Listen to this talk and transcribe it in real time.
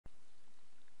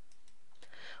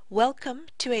Welcome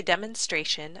to a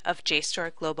demonstration of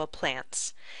JSTOR Global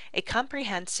Plants, a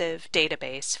comprehensive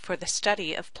database for the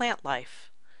study of plant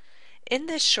life. In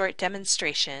this short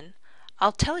demonstration,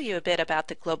 I'll tell you a bit about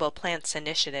the Global Plants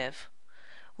initiative.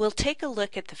 We'll take a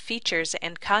look at the features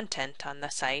and content on the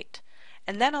site,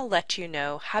 and then I'll let you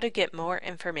know how to get more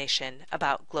information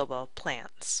about Global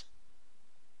Plants.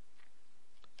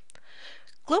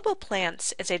 Global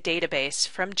Plants is a database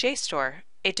from JSTOR,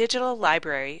 a digital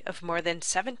library of more than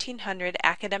 1,700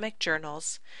 academic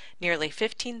journals, nearly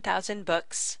 15,000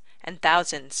 books, and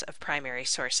thousands of primary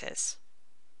sources.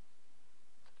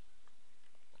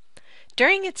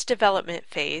 During its development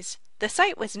phase, the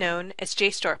site was known as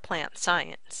JSTOR Plant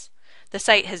Science. The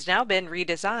site has now been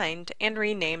redesigned and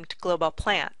renamed Global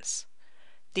Plants.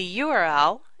 The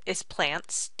URL is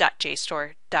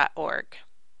plants.jstor.org.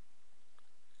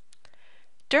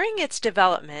 During its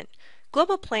development,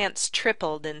 Global Plants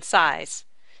tripled in size.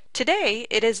 Today,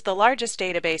 it is the largest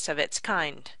database of its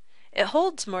kind. It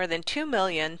holds more than 2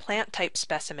 million plant type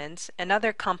specimens and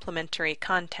other complementary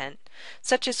content,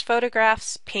 such as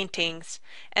photographs, paintings,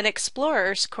 and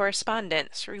explorers'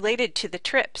 correspondence related to the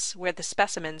trips where the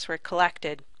specimens were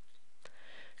collected.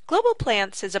 Global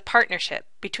Plants is a partnership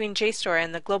between JSTOR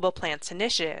and the Global Plants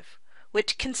Initiative,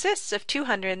 which consists of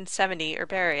 270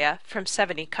 herbaria from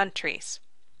 70 countries.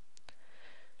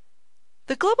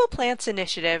 The Global Plants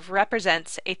Initiative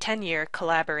represents a 10-year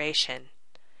collaboration.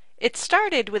 It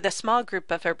started with a small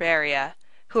group of herbaria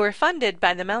who were funded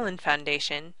by the Mellon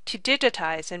Foundation to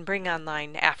digitize and bring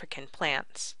online African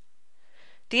plants.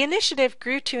 The initiative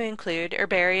grew to include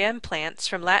herbaria and plants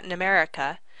from Latin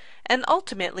America and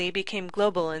ultimately became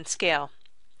global in scale.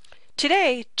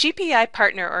 Today, GPI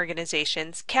partner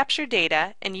organizations capture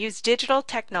data and use digital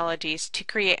technologies to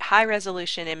create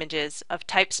high-resolution images of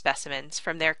type specimens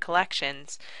from their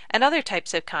collections and other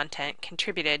types of content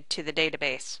contributed to the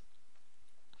database.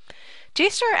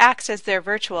 JSTOR acts as their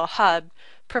virtual hub,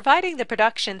 providing the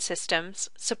production systems,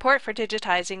 support for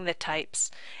digitizing the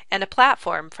types, and a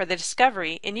platform for the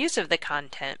discovery and use of the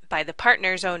content by the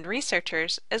partners' own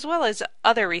researchers as well as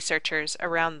other researchers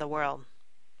around the world.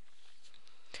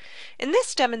 In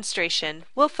this demonstration,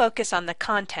 we'll focus on the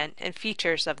content and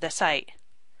features of the site.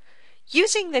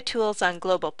 Using the tools on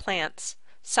Global Plants,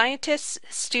 scientists,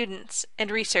 students, and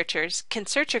researchers can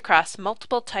search across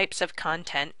multiple types of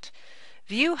content,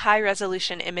 view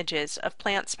high-resolution images of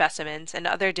plant specimens and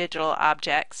other digital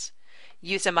objects,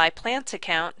 use a My Plants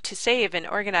account to save and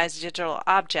organize digital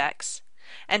objects,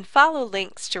 and follow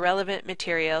links to relevant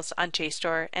materials on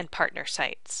JSTOR and partner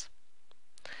sites.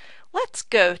 Let's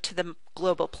go to the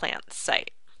Global Plants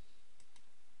site.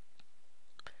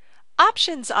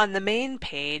 Options on the main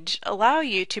page allow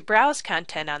you to browse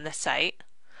content on the site,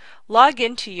 log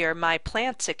into your My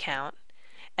Plants account,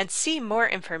 and see more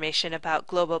information about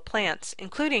Global Plants,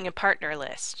 including a partner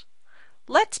list.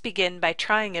 Let's begin by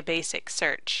trying a basic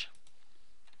search.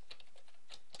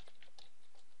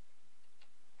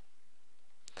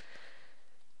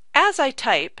 As I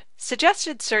type,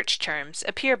 suggested search terms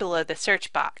appear below the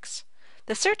search box.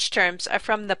 The search terms are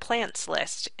from the plants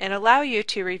list and allow you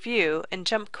to review and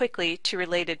jump quickly to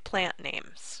related plant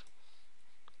names.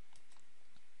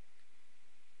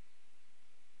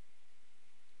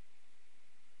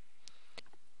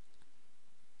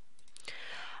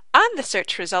 On the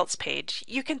search results page,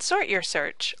 you can sort your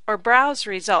search or browse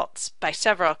results by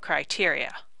several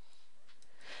criteria.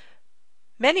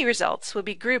 Many results will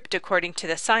be grouped according to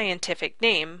the scientific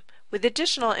name, with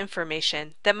additional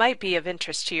information that might be of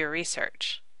interest to your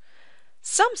research.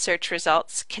 Some search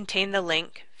results contain the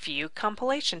link View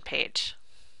Compilation Page.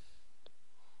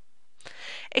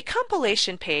 A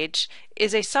compilation page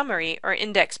is a summary or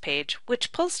index page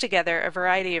which pulls together a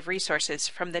variety of resources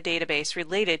from the database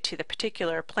related to the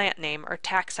particular plant name or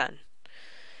taxon.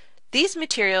 These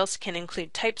materials can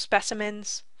include type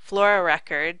specimens, flora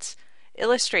records,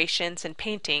 illustrations and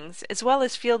paintings, as well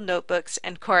as field notebooks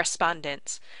and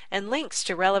correspondence, and links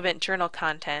to relevant journal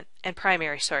content and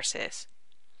primary sources.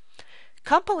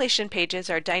 Compilation pages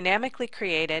are dynamically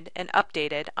created and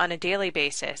updated on a daily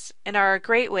basis and are a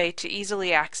great way to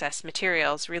easily access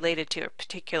materials related to a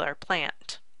particular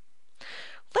plant.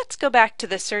 Let's go back to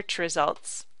the search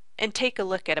results and take a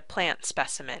look at a plant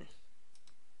specimen.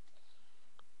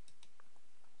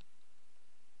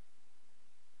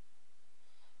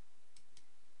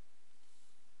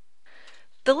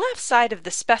 The left side of the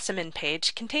specimen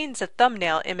page contains a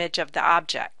thumbnail image of the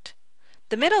object.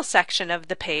 The middle section of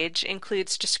the page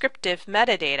includes descriptive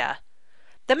metadata.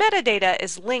 The metadata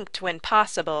is linked when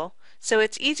possible, so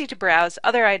it's easy to browse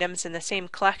other items in the same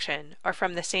collection or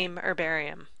from the same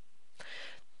herbarium.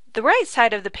 The right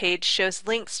side of the page shows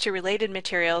links to related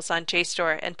materials on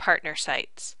JSTOR and partner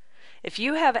sites. If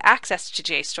you have access to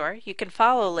JSTOR, you can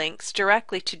follow links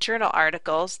directly to journal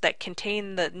articles that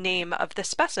contain the name of the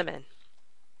specimen.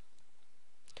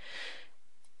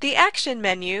 The Action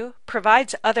menu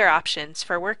provides other options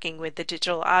for working with the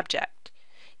digital object.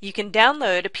 You can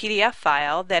download a PDF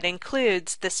file that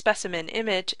includes the specimen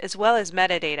image as well as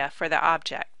metadata for the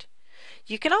object.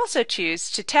 You can also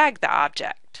choose to tag the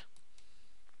object.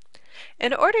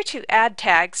 In order to add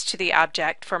tags to the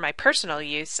object for my personal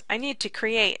use, I need to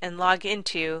create and log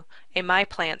into a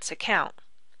MyPlants account.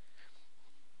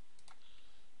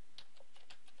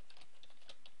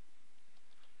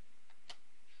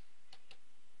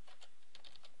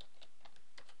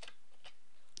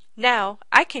 Now,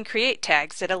 I can create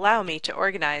tags that allow me to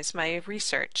organize my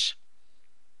research.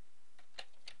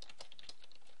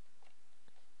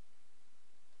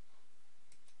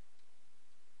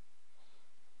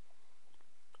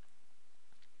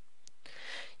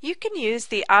 You can use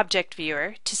the Object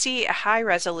Viewer to see a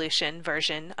high-resolution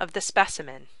version of the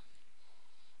specimen.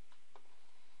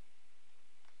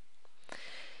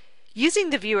 Using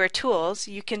the viewer tools,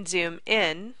 you can zoom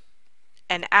in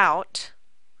and out,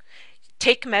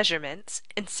 take measurements,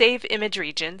 and save image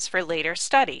regions for later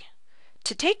study.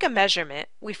 To take a measurement,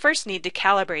 we first need to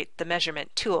calibrate the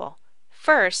measurement tool.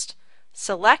 First,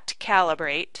 select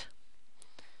Calibrate,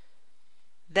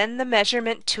 then the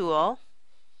measurement tool,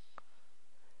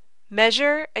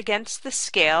 measure against the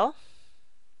scale,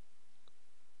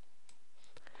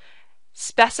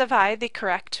 specify the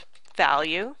correct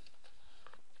value,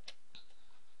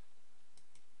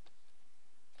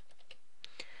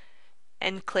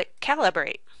 and click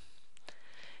Calibrate.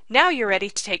 Now you're ready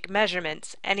to take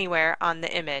measurements anywhere on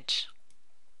the image.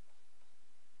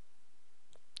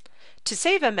 To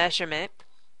save a measurement,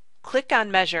 click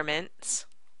on Measurements,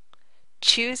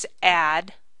 choose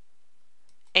Add,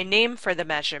 a name for the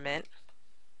measurement,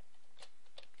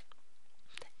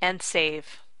 and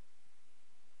save.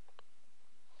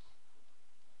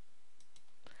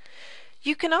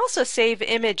 You can also save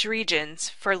image regions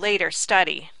for later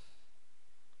study.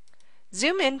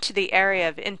 Zoom into the area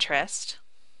of interest,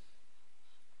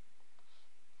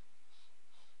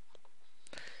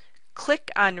 click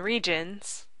on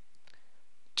Regions,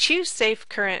 choose Save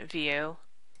Current View,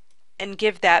 and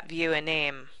give that view a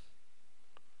name.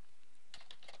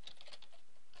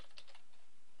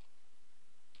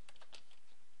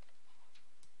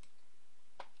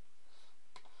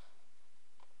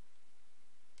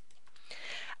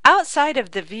 Outside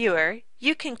of the viewer,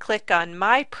 you can click on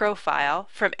My Profile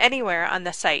from anywhere on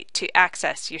the site to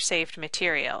access your saved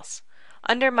materials.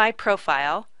 Under My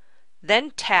Profile, then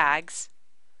Tags,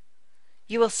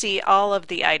 you will see all of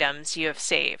the items you have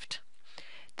saved.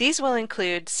 These will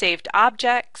include saved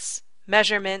objects,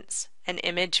 measurements, and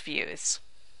image views.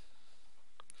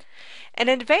 An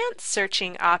advanced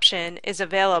searching option is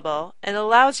available and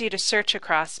allows you to search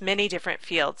across many different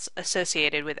fields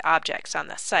associated with objects on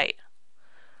the site.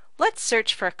 Let's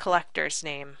search for a collector's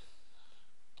name.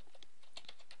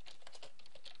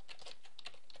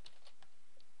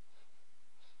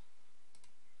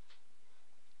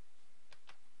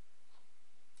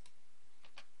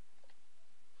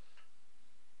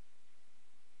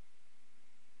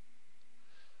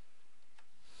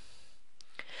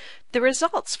 The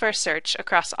results for a search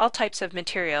across all types of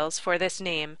materials for this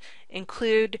name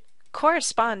include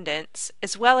correspondence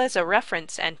as well as a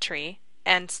reference entry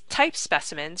and type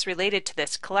specimens related to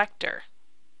this collector.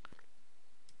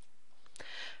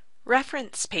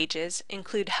 Reference pages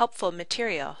include helpful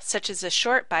material such as a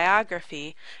short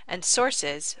biography and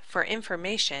sources for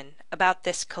information about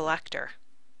this collector.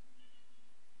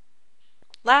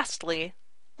 Lastly,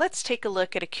 let's take a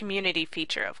look at a community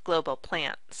feature of Global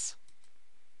Plants.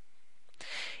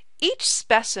 Each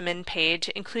specimen page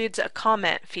includes a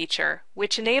comment feature,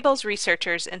 which enables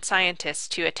researchers and scientists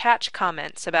to attach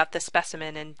comments about the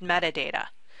specimen and metadata.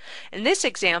 In this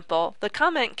example, the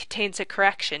comment contains a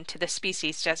correction to the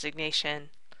species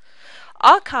designation.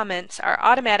 All comments are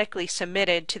automatically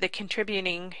submitted to the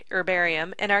contributing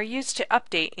herbarium and are used to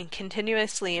update and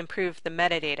continuously improve the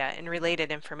metadata and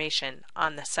related information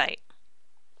on the site.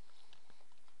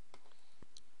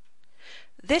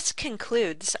 This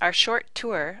concludes our short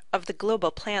tour of the Global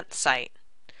Plants site.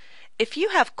 If you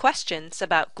have questions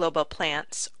about Global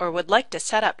Plants or would like to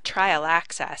set up trial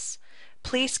access,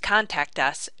 please contact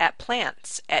us at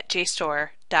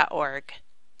plants@jstor.org.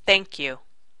 Thank you.